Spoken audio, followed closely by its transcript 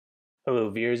Hello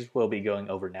viewers, we'll be going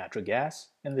over natural gas.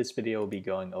 In this video, we'll be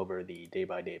going over the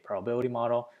day-by-day probability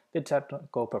model, the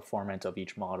technical performance of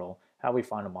each model, how we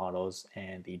find the models,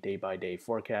 and the day-by-day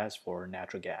forecast for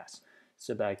natural gas.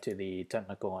 So back to the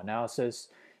technical analysis.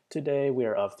 Today we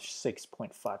are up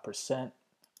 6.5%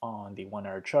 on the 1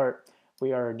 hour chart.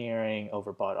 We are nearing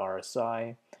overbought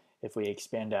RSI. If we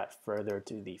expand that further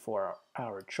to the 4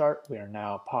 hour chart, we are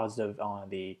now positive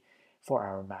on the 4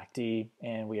 hour MACD,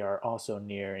 and we are also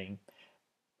nearing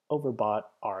overbought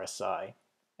RSI,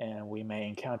 and we may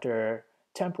encounter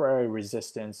temporary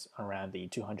resistance around the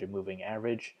 200 moving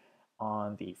average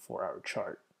on the 4 hour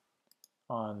chart.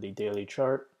 On the daily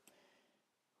chart,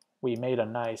 we made a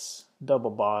nice double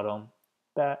bottom.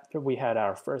 We had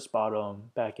our first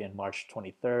bottom back in March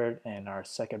 23rd and our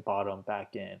second bottom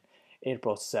back in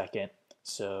April 2nd.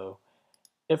 So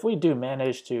if we do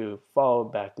manage to fall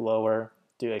back lower,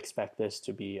 do expect this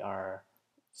to be our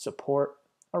support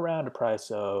around a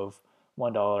price of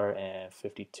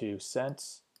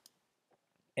 $1.52.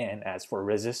 And as for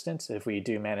resistance, if we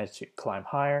do manage to climb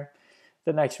higher,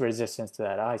 the next resistance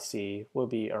that I see will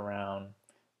be around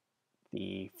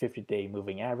the 50-day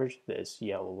moving average, this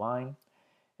yellow line.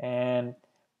 And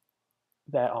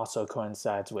that also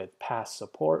coincides with past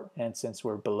support. And since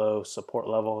we're below support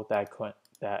level, that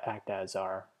act as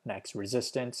our next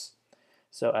resistance.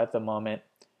 So at the moment,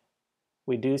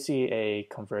 we do see a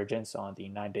convergence on the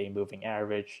 9-day moving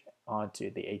average onto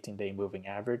the 18-day moving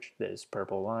average, this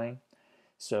purple line.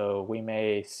 So we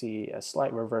may see a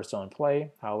slight reversal in play.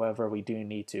 However, we do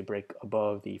need to break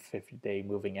above the 50-day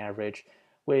moving average,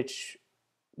 which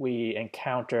we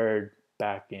encountered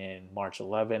back in March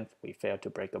 11th. We failed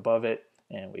to break above it,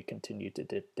 and we continued to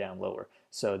dip down lower.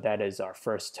 So that is our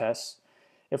first test.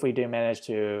 If we do manage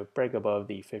to break above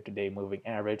the 50-day moving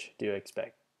average, do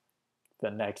expect the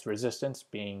next resistance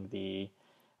being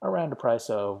around the price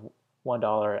of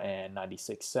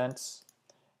 $1.96,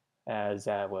 as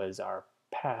that was our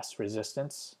past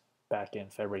resistance back in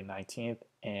February 19th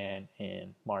and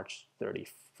in March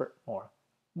 31st or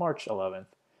March 11th.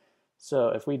 So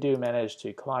if we do manage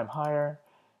to climb higher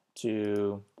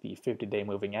to the 50-day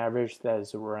moving average, that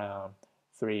is around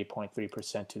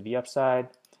 3.3% to the upside.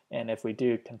 And if we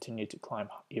do continue to climb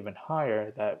even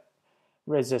higher, that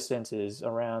resistance is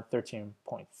around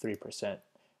 13.3%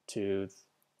 to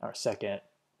our second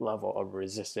level of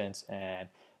resistance, and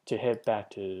to hit back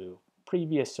to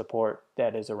previous support,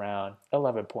 that is around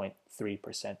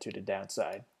 11.3% to the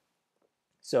downside.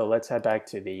 So let's head back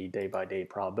to the day-by-day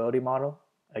probability model.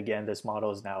 Again, this model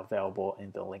is now available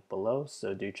in the link below,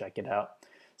 so do check it out.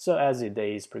 So as the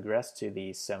days progress to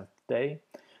the 7th day,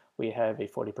 we have a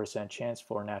 40% chance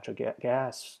for natural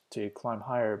gas to climb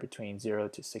higher between 0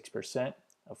 to 6%,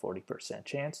 a 40%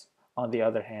 chance. On the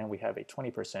other hand, we have a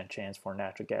 20% chance for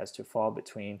natural gas to fall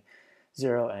between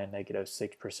 0 and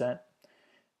 -6%.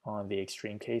 On the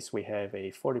extreme case, we have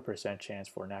a 40% chance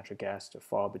for natural gas to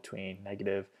fall between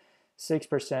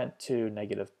 -6% to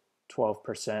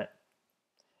 -12%.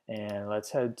 And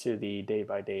let's head to the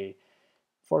day-by-day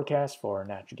forecast for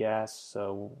natural gas.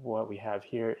 So what we have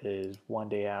here is 1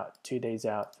 day out, 2 days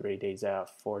out, 3 days out,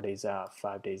 4 days out,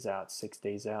 5 days out, 6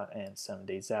 days out, and 7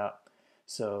 days out.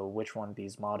 So which one of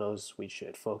these models we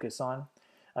should focus on?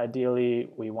 Ideally,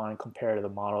 we want to compare to the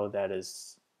model that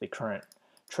is the current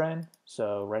trend.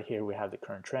 So right here we have the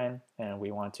current trend, and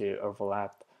we want to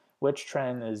overlap which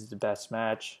trend is the best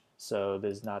match. So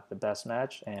this is not the best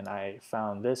match, and I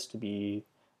found this to be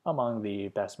among the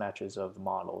best matches of the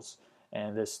models.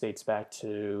 And this dates back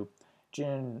to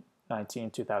June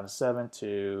 19, 2007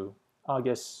 to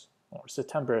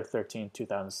September 13,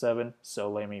 2007. So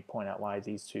let me point out why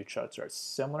these two charts are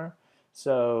similar.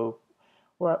 So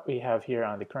what we have here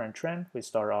on the current trend, we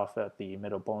start off at the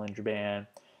middle Bollinger Band.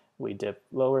 We dip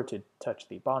lower to touch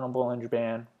the bottom Bollinger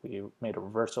Band. We made a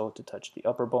reversal to touch the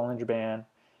upper Bollinger Band.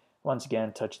 Once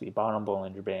again, touch the bottom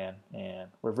Bollinger Band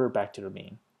and revert back to the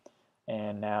mean.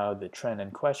 And now the trend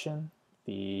in question,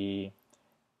 the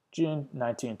June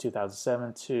 19,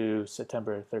 2007 to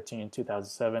September 13,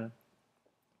 2007,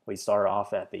 we start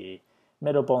off at the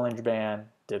middle Bollinger Band,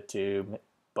 dip to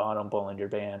bottom Bollinger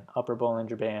Band, upper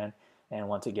Bollinger Band, and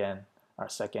once again, our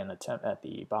second attempt at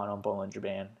the bottom Bollinger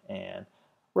Band, and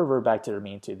revert back to the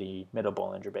mean to the middle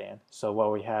Bollinger Band. So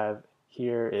what we have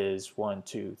here is 1,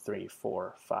 2, 3,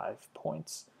 4, 5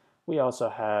 points. We also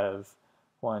have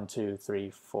 1, 2, 3,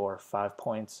 4, 5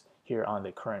 points here on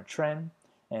the current trend,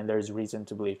 and there's reason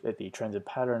to believe that the trends and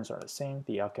patterns are the same.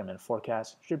 The outcome and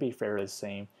forecast should be fairly the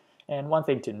same. And one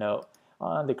thing to note,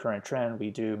 on the current trend,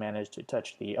 we do manage to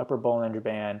touch the upper Bollinger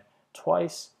Band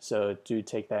twice, so do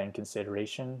take that in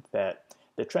consideration, that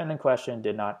the trend in question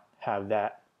did not have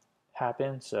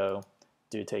happen, so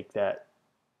do take that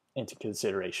into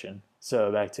consideration.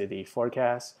 So back to the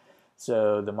forecast.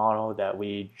 So the model that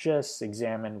we just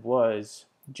examined was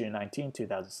June 19,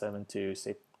 2007 to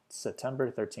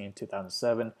September 13,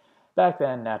 2007. Back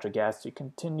then, natural gas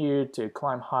continued to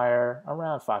climb higher,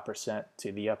 around 5%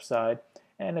 to the upside.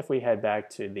 And if we head back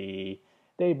to the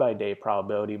day-by-day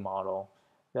probability model,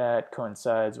 that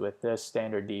coincides with this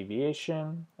standard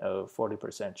deviation of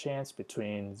 40% chance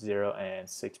between 0 and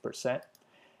 6%.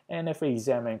 And if we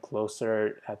examine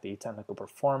closer at the technical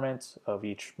performance of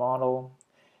each model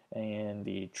and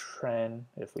the trend,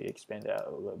 if we expand out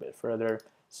a little bit further.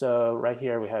 So right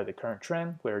here we have the current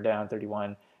trend. We're down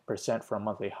 31% from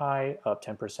monthly high, up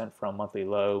 10% from monthly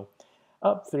low,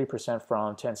 up 3%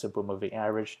 from 10 simple moving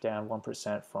average, down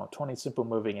 1% from 20 simple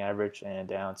moving average, and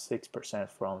down 6%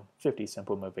 from 50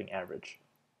 simple moving average.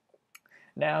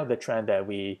 Now the trend that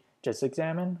we just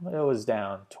examined, it was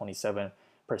down 27%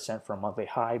 from monthly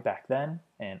high back then,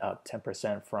 and up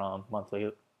 10% from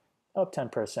monthly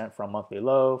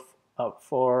low, up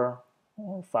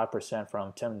 5%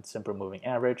 from 10 simple moving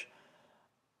average,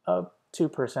 up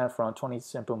 2% from 20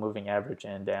 simple moving average,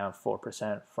 and down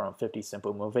 4% from 50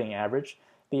 simple moving average.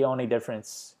 The only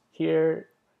difference here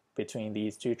between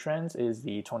these two trends is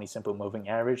the 20 simple moving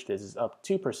average. This is up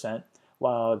 2%,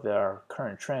 while our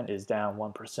current trend is down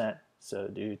 1%. So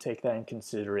do take that in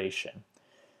consideration.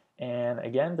 And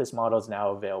again, this model is now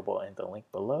available in the link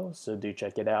below, so do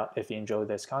check it out. If you enjoyed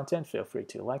this content, feel free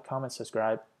to like, comment,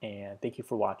 subscribe, and thank you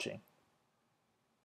for watching.